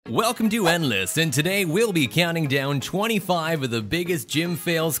Welcome to Endless, and today we'll be counting down 25 of the biggest gym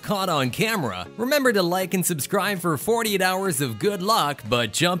fails caught on camera. Remember to like and subscribe for 48 hours of good luck,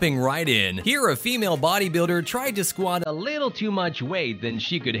 but jumping right in. Here a female bodybuilder tried to squat a little too much weight than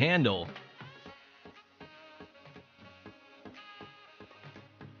she could handle.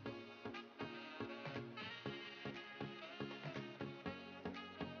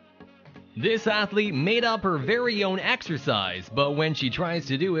 This athlete made up her very own exercise, but when she tries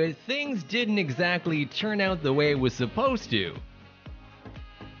to do it, things didn't exactly turn out the way it was supposed to.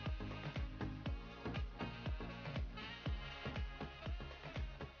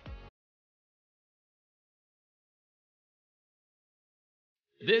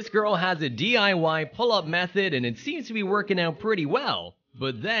 This girl has a DIY pull-up method and it seems to be working out pretty well,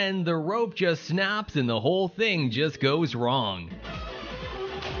 but then the rope just snaps and the whole thing just goes wrong.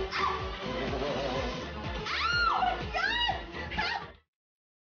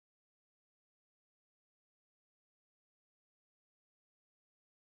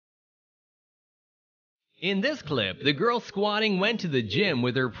 In this clip, the girl squatting went to the gym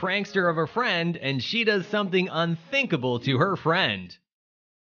with her prankster of a friend and she does something unthinkable to her friend.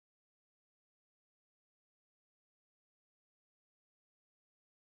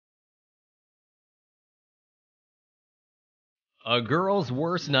 A girl's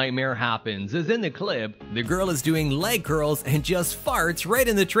worst nightmare happens, as in the clip, the girl is doing leg curls and just farts right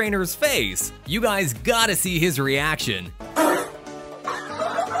in the trainer's face. You guys gotta see his reaction.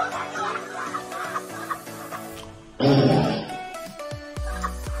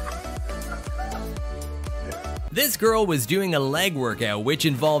 This girl was doing a leg workout which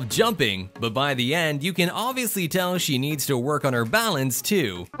involved jumping, but by the end you can obviously tell she needs to work on her balance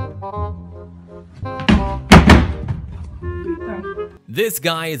too. This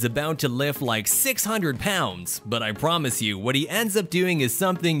guy is about to lift like 600 pounds, but I promise you what he ends up doing is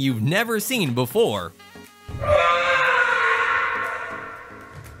something you've never seen before.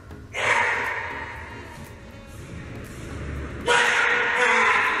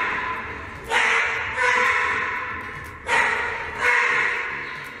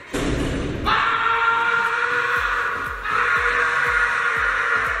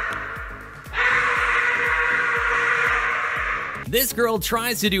 This girl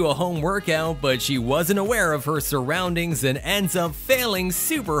tries to do a home workout, but she wasn't aware of her surroundings and ends up failing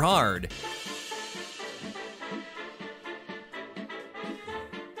super hard.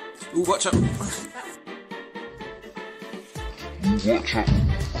 Ooh, watch out.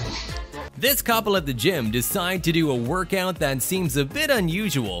 This couple at the gym decide to do a workout that seems a bit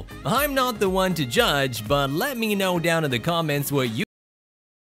unusual. I'm not the one to judge, but let me know down in the comments what you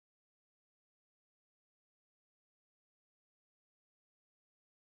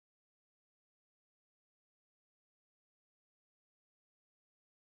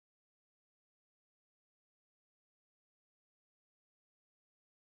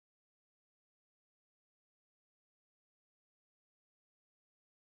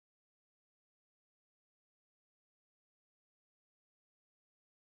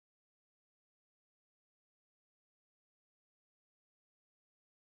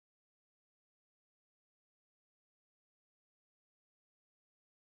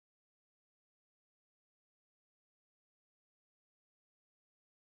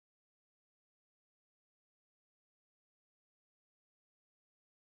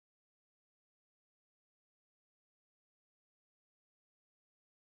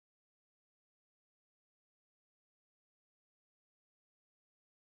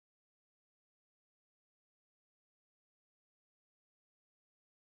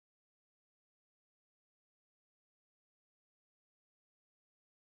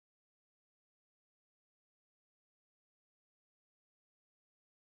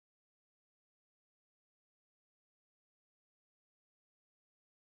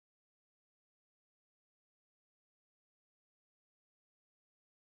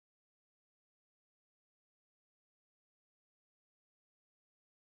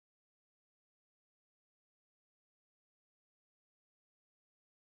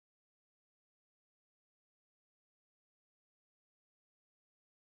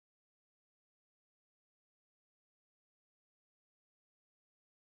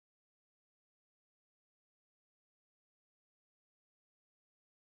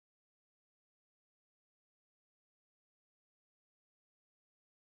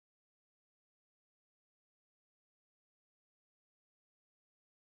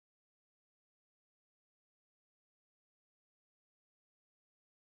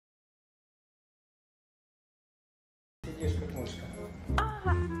Сидишь как мышка.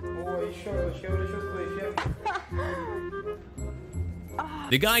 Ага. О, еще уже чувствую эффект.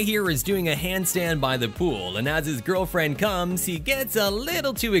 The guy here is doing a handstand by the pool, and as his girlfriend comes, he gets a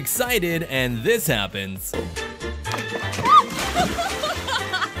little too excited and this happens.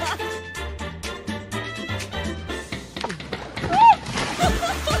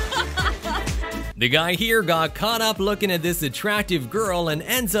 The guy here got caught up looking at this attractive girl and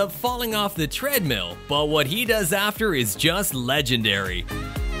ends up falling off the treadmill, but what he does after is just legendary.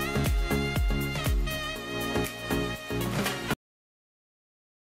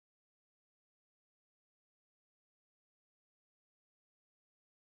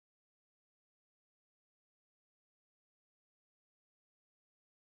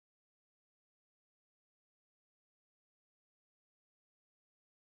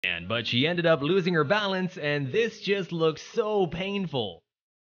 But she ended up losing her balance, and this just looks so painful.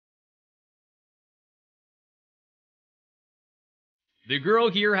 The girl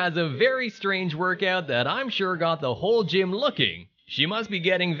here has a very strange workout that I'm sure got the whole gym looking. She must be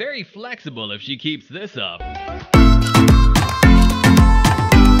getting very flexible if she keeps this up.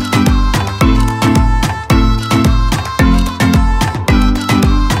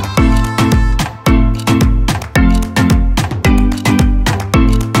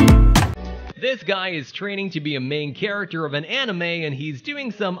 This guy is training to be a main character of an anime and he's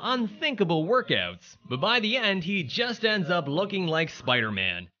doing some unthinkable workouts, but by the end he just ends up looking like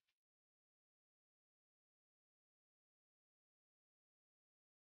Spider-Man.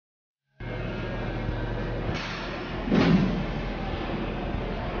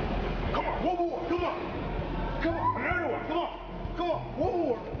 Come on, one more, come on! Come on, another one, come on! Come on, one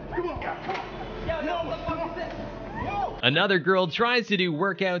more, come on! Come on. No, what the fuck is this? Another girl tries to do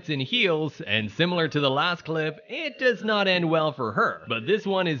workouts in heels, and similar to the last clip, it does not end well for her. But this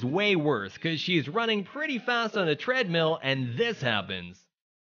one is way worse, cause she's running pretty fast on a treadmill and this happens.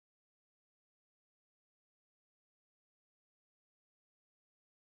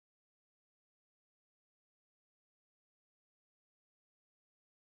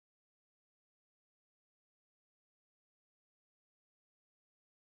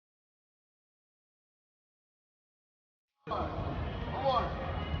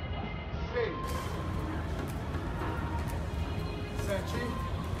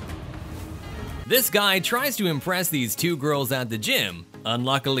 This guy tries to impress these two girls at the gym.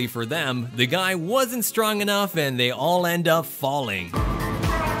 Unluckily for them, the guy wasn't strong enough and they all end up falling.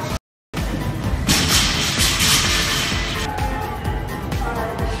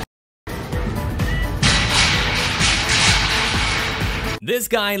 This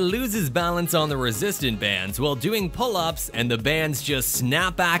guy loses balance on the resistant bands while doing pull-ups and the bands just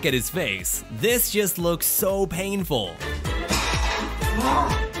snap back at his face. This just looks so painful.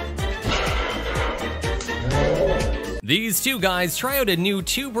 These two guys try out a new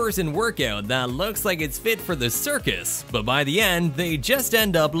two-person workout that looks like it's fit for the circus, but by the end, they just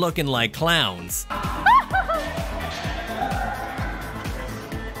end up looking like clowns.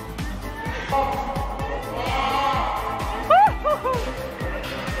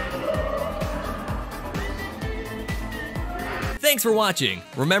 Thanks for watching.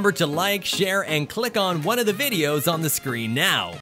 Remember to like, share, and click on one of the videos on the screen now.